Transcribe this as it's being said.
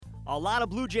A lot of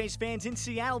Blue Jays fans in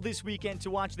Seattle this weekend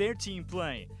to watch their team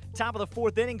play. Top of the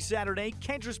fourth inning Saturday,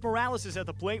 Kendrys Morales is at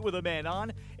the plate with a man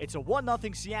on. It's a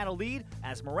 1-0 Seattle lead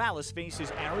as Morales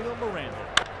faces Ariel Miranda.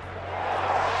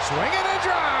 Swinging a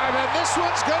drive, and this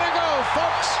one's going to go,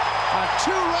 folks. A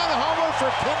two-run homer for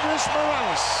Kendrys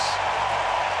Morales.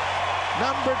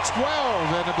 Number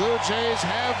 12, and the Blue Jays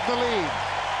have the lead.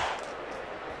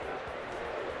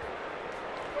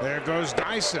 There goes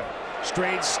Dyson.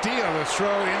 Straight steal, a throw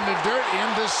into dirt,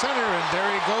 into center, and there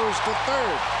he goes to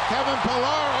third. Kevin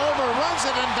Pillar overruns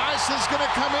it, and Dyson's going to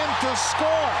come in to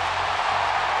score.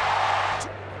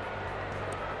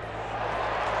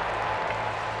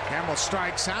 Gamble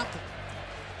strikes out.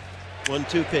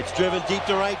 1-2 pitch, driven deep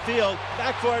to right field.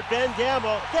 Back for it, Ben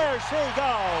Gamble. There she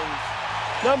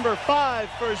goes. Number 5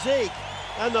 for Zeke.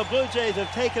 And the Blue Jays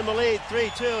have taken the lead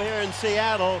 3-2 here in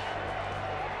Seattle.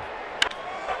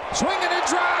 Swinging a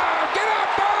drive. Get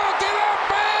up, ball. Get up,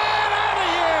 man. Out of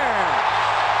here.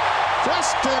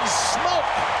 Justin Smoak.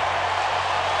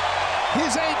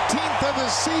 His 18th of the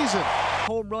season.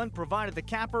 Home run provided the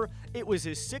capper. It was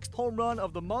his 6th home run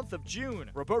of the month of June.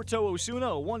 Roberto Osuna,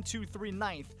 1-2-3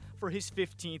 ninth for his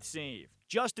 15th save.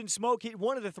 Justin Smoak hit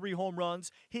one of the 3 home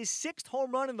runs. His 6th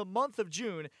home run in the month of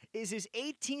June is his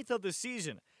 18th of the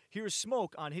season. Here's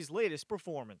Smoak on his latest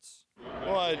performance.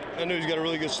 Well, I knew he's got a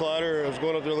really good slider. I was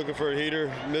going up there looking for a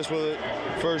heater, missed with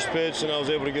it first pitch, and I was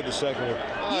able to get the second one.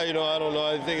 I don't know.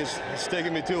 I think it's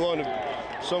taking me too long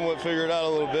to somewhat figure it out a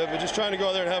little bit, but just trying to go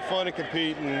out there and have fun and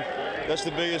compete, and that's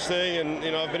the biggest thing,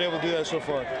 and I've been able to do that so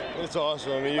far. It's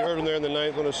awesome. I mean, you heard him there in the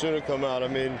 9th when Osuna come out. I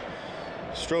mean,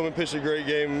 Stroman pitched a great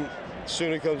game.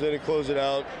 Osuna comes in and closes it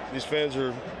out. These fans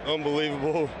are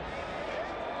unbelievable.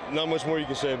 Not much more you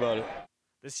can say about it.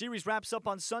 The series wraps up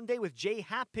on Sunday with Jay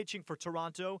Happ pitching for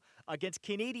Toronto against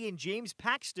Canadian James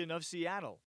Paxton of Seattle.